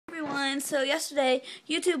everyone. So yesterday,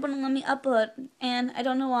 YouTube wouldn't let me upload, and I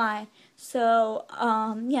don't know why. So,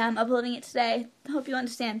 yeah, I'm uploading it today. Hope you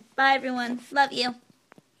understand. Bye, everyone. Love you.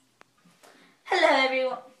 Hello,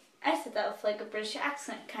 everyone. I said that with like a British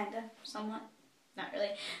accent, kind of, somewhat. Not really.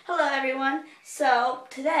 Hello, everyone. So,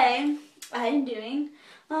 today, I'm doing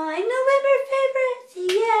my November favorites.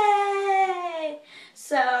 Yay!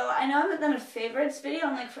 So, I know I haven't done a favorites video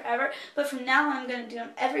in like forever, but from now on, I'm going to do them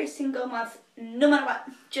every single month, no matter what.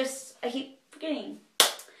 Just, I keep forgetting,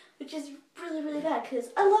 which is really, really bad, because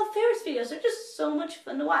I love favorites videos. They're just so much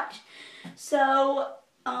fun to watch. So,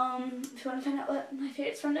 if you want to find out what my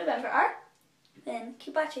favorites from November are, then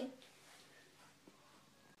keep watching.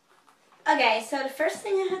 Okay, so the first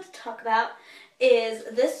thing I have to talk about is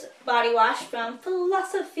this body wash from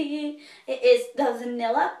Philosophy. It is the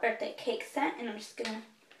Vanilla Birthday Cake Scent, and I'm just going to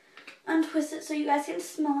untwist it so you guys can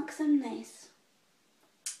smell it because I'm nice.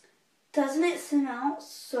 Doesn't it smell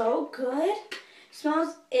so good?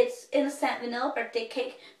 It's in the scent Vanilla Birthday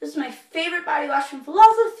Cake. This is my favorite body wash from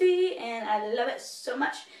Philosophy, and I love it so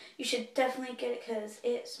much. You should definitely get it because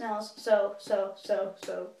it smells so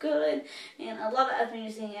good. And I love it. I've been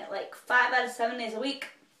using it like 5 out of 7 days a week.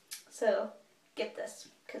 So get this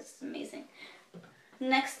because it's amazing.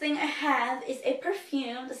 Next thing I have is a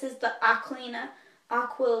perfume. This is the Aquilina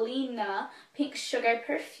Pink Sugar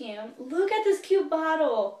Perfume. Look at this cute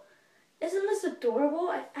bottle. Isn't this adorable?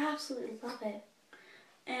 I absolutely love it.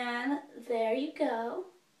 And there you go.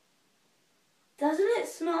 Doesn't it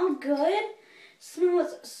smell good?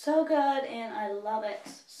 Smells so good, and I love it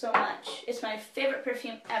so much. It's my favorite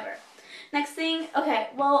perfume ever. Next thing, okay,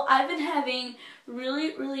 well, I've been having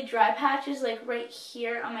really dry patches, like right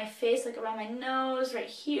here on my face, like around my nose, right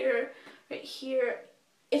here.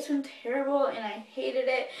 It's been terrible, and I hated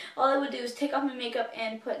it. All I would do is take off my makeup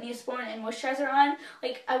and put Neosporin and moisturizer on.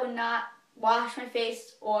 Like, I would not wash my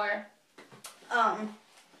face or,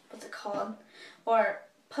 what's it called? Or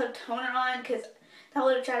put a toner on, because that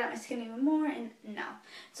would have dried out my skin even more, and no.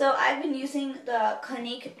 So I've been using the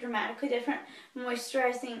Clinique Dramatically Different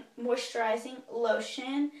moisturizing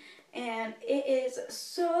lotion, and it is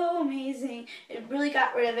so amazing. It really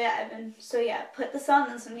got rid of it. So yeah, put this on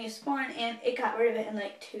and some Neosporin, and it got rid of it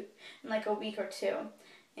in like a week or two.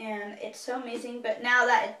 And it's so amazing. But now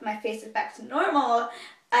that my face is back to normal,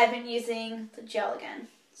 I've been using the gel again.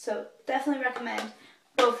 So definitely recommend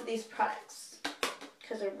both of these products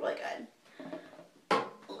because they're really good.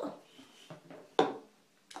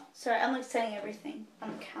 Sorry, I'm like setting everything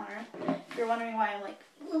on the counter. If you're wondering why I'm like,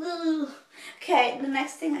 ugh. Okay, the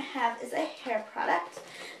next thing I have is a hair product.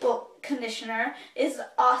 Well, conditioner is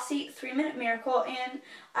Aussie 3-Minute Miracle, and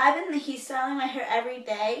I've been heat styling my hair every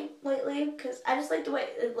day lately because I just like the way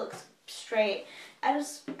it looks straight. I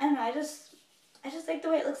don't know, I just like the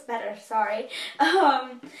way it looks better, sorry.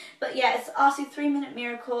 But yeah, it's Aussie 3-Minute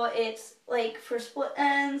Miracle. It's like for split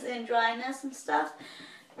ends and dryness and stuff.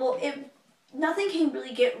 Well, nothing can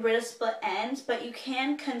really get rid of split ends, but you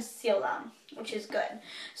can conceal them, which is good.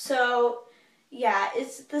 So yeah,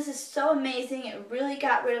 this is so amazing. It really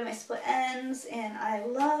got rid of my split ends, and I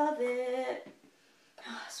love it.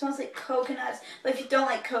 Oh, it smells like coconuts. But if you don't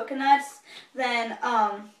like coconuts, then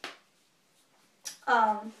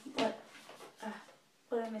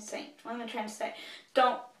what am I saying? What am I trying to say?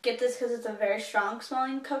 Don't get this because it's a very strong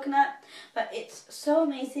smelling coconut, but it's so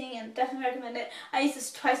amazing and definitely recommend it. I use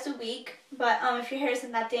this twice a week, but if your hair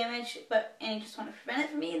isn't that damaged, and you just want to prevent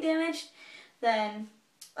it from being damaged, then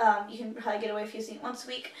you can probably get away with using it once a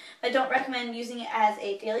week. I don't recommend using it as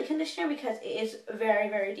a daily conditioner because it is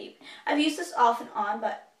very deep. I've used this off and on,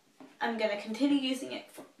 but I'm going to continue using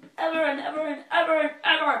it forever and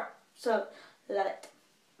ever. So, love it.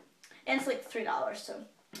 And it's like $3, so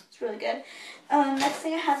it's really good. Next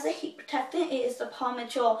thing I have is a heat protectant. It is the Paul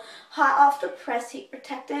Mitchell Hot Off the Press Heat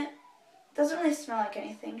Protectant. It doesn't really smell like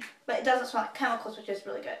anything, but it doesn't smell like chemicals, which is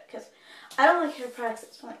really good, because I don't like hair products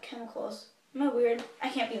that smell like chemicals. Am I weird? I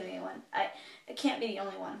can't be the only one. I can't be the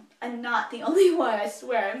only one. I'm not the only one, I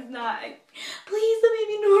swear. I'm not. Please let me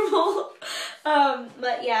be normal.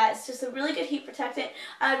 But yeah, it's just a really good heat protectant.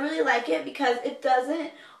 I really like it because it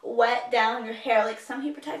doesn't wet down your hair like some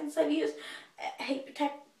heat protectants I've used. Heat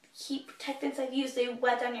protectants I've used, they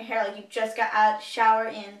wet down your hair like you just got out of the shower,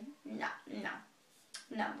 and no,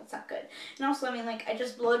 that's not good. And also, I mean, like, I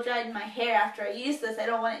just blow dried my hair after I used this. I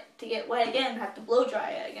don't want it to get wet again and have to blow dry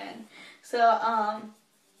it again. So,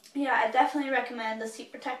 yeah, I definitely recommend this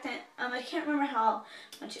heat protectant. I can't remember how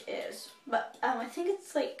much it is, but I think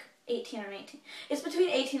it's like 18 or 19. It's between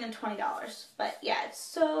 $18 and $20. But yeah, it's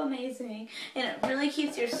so amazing. And it really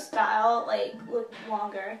keeps your style like look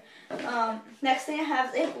longer. Next thing I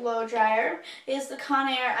have is a blow dryer. It is the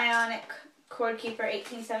Conair Ionic Cord Keeper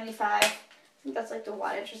 1875. I think that's like the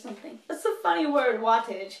wattage or something. That's a funny word,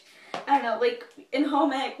 wattage. I don't know, like in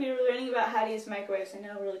home ec we were learning about how to use microwaves. I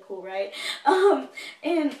know, really cool, right?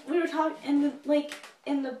 And we were talking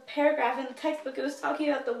in the paragraph in the textbook, it was talking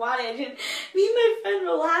about the wattage, and me and my friend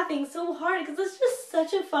were laughing so hard because it's just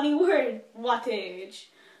such a funny word. Wattage.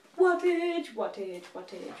 Wattage, wattage,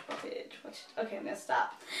 wattage, wattage, wattage. Okay, I'm gonna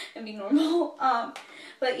stop and be normal.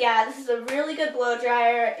 But yeah, this is a really good blow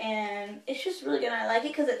dryer, and it's just really good. I like it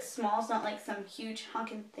because it's small. It's not like some huge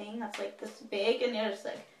honking thing that's like this big, and you're just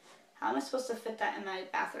like, how am I supposed to fit that in my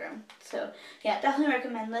bathroom? So yeah, definitely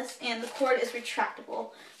recommend this. And the cord is retractable,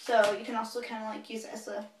 so you can also kind of like use it as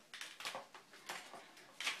a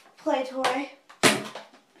play toy.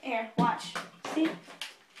 Here, watch. See?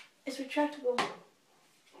 It's retractable.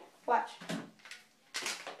 Watch.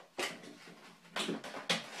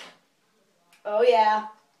 Oh yeah.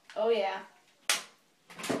 Oh yeah.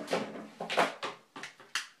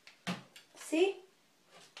 See?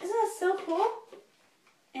 Isn't that so cool?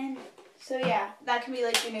 And so yeah, that can be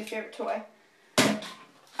like your new favorite toy.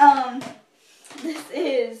 This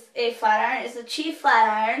is a flat iron. It's a cheap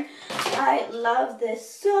flat iron. I love this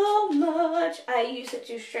so much. I use it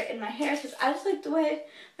to straighten my hair because I just like the way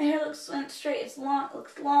my hair looks when it's straight. It's long, it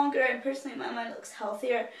looks longer, and personally, in my mind, it looks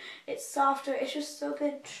healthier. It's softer. It's just so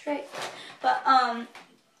good straight. But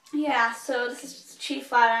yeah. So this is just a cheap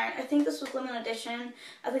flat iron. I think this was limited edition.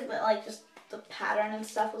 I think that like just the pattern and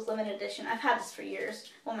stuff was limited edition. I've had this for years.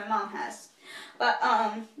 Well, my mom has. But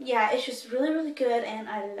yeah, it's just really, really good, and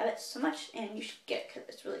I love it so much, and you should get it because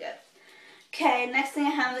it's really good. Okay, next thing I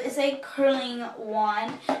have is a curling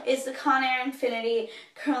wand. It's the Conair Infinity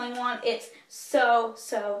curling wand. It's so,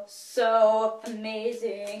 so, so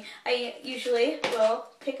amazing. I usually will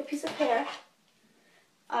pick a piece of hair,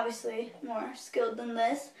 obviously more skilled than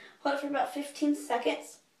this, hold it for about 15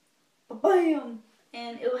 seconds, bam!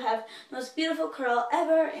 And it will have the most beautiful curl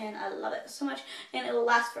ever, and I love it so much, and it will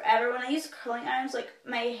last forever. When I use curling irons, like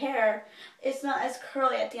my hair, it's not as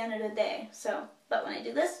curly at the end of the day, so, but when I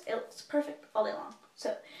do this, it looks perfect all day long.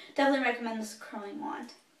 So definitely recommend this curling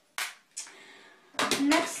wand.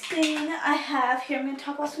 Next thing I have here, I'm going to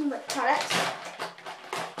talk about some lip products.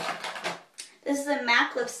 This is a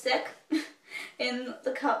MAC lipstick in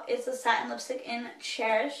the cup. It's a satin lipstick in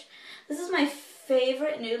Cherish. This is my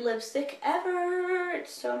favorite nude lipstick ever.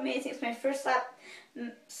 It's so amazing. It's my first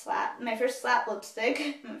slap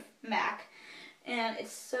lipstick, MAC, and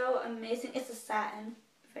it's so amazing. It's a satin,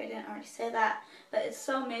 if I didn't already say that, but it's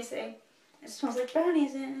so amazing. It smells like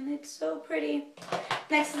brownies, and it's so pretty.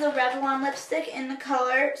 Next is a Revlon lipstick in the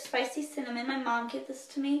color Spicy Cinnamon. My mom gave this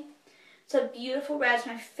to me. It's a beautiful red. It's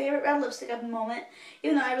my favorite red lipstick at the moment.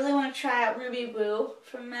 Even though I really want to try out Ruby Woo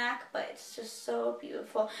from MAC, but it's just so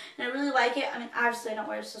beautiful. And I really like it. I mean, obviously I don't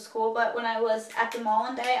wear this to school, but when I was at the mall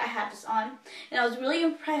one day, I had this on. And I was really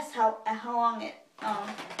impressed at how long it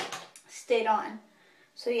stayed on.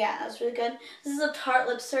 So yeah, that was really good. This is a Tarte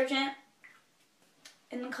Lip Surgeon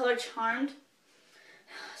in the color Charmed.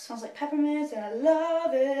 It smells like peppermints, and I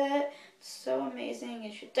love it. So amazing.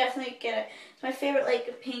 You should definitely get it. It's my favorite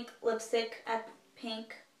like pink lipstick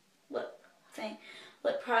pink lip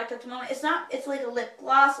product at the moment. It's like a lip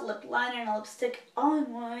gloss, a lip liner, and a lipstick all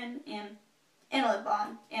in one, and a lip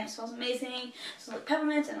balm. And it smells amazing. It smells like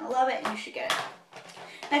peppermints, and I love it, and you should get it.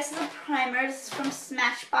 Next is a primer. This is from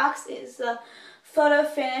Smashbox. It is the Photo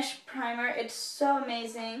Finish Primer. It's so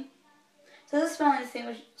amazing. So it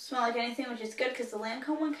doesn't smell like anything, which is good because the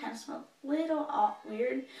Lancome one kind of smelled a little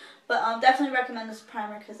weird. But definitely recommend this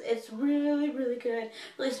primer because it's really, really good.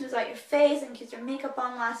 Really smooths out your face and keeps your makeup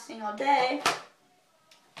on lasting all day.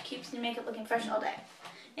 Keeps your makeup looking fresh all day.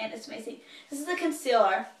 And it's amazing. This is the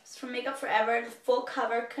concealer. It's from Makeup Forever. The full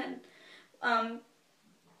cover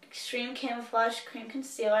Extreme Camouflage Cream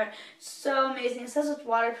Concealer. So amazing. It says it's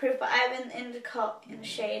waterproof, but I have it in the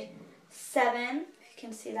shade 7.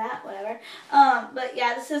 Can see that, whatever. But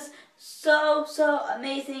yeah, this is so, so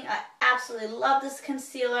amazing. I absolutely love this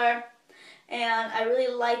concealer, and I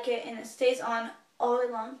really like it, and it stays on all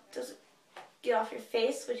day long. It doesn't get off your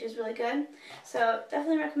face, which is really good. So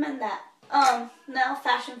definitely recommend that. Now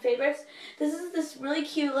fashion favorites. This is this really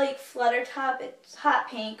cute like flutter top. It's hot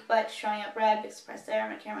pink, but showing up red. Big surprise there on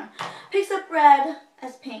my camera. Picks up red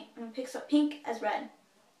as pink, and picks up pink as red.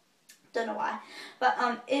 Don't know why, but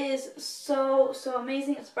it is so, so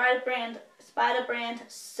amazing. It's Spider brand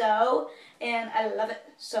So, and I love it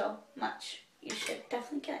so much. You should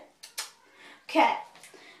definitely get it. Okay,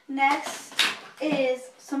 Next is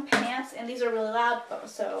some pants, and these are really loud,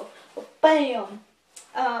 so bam!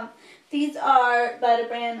 These are by the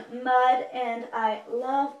brand Mud, and I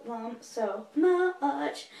love them so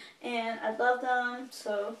much, and I love them,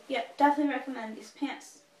 so yeah, definitely recommend these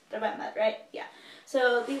pants. They're by Mud, right? Yeah.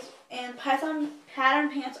 So these, and Python pattern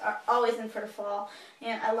pants are always in for the fall,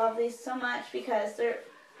 and I love these so much because they're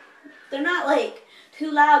not like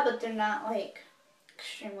too loud, but they're not like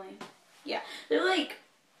extremely, yeah, they're like,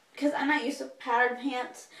 because I'm not used to patterned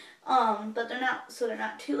pants, but they're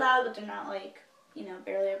not too loud, but they're not like, you know,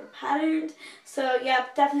 barely ever patterned. So yeah,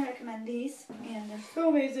 definitely recommend these, and they're so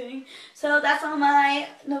amazing. So that's all my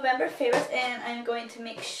November favorites, and I'm going to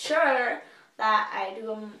make sure that I do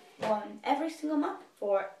them one every single month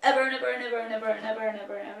forever and ever and ever and ever and ever and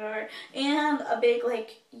ever and ever, and a big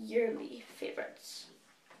like yearly favorites.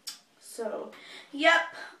 So yep,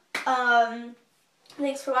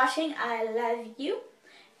 thanks for watching. I love you,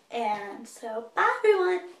 and so bye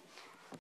everyone.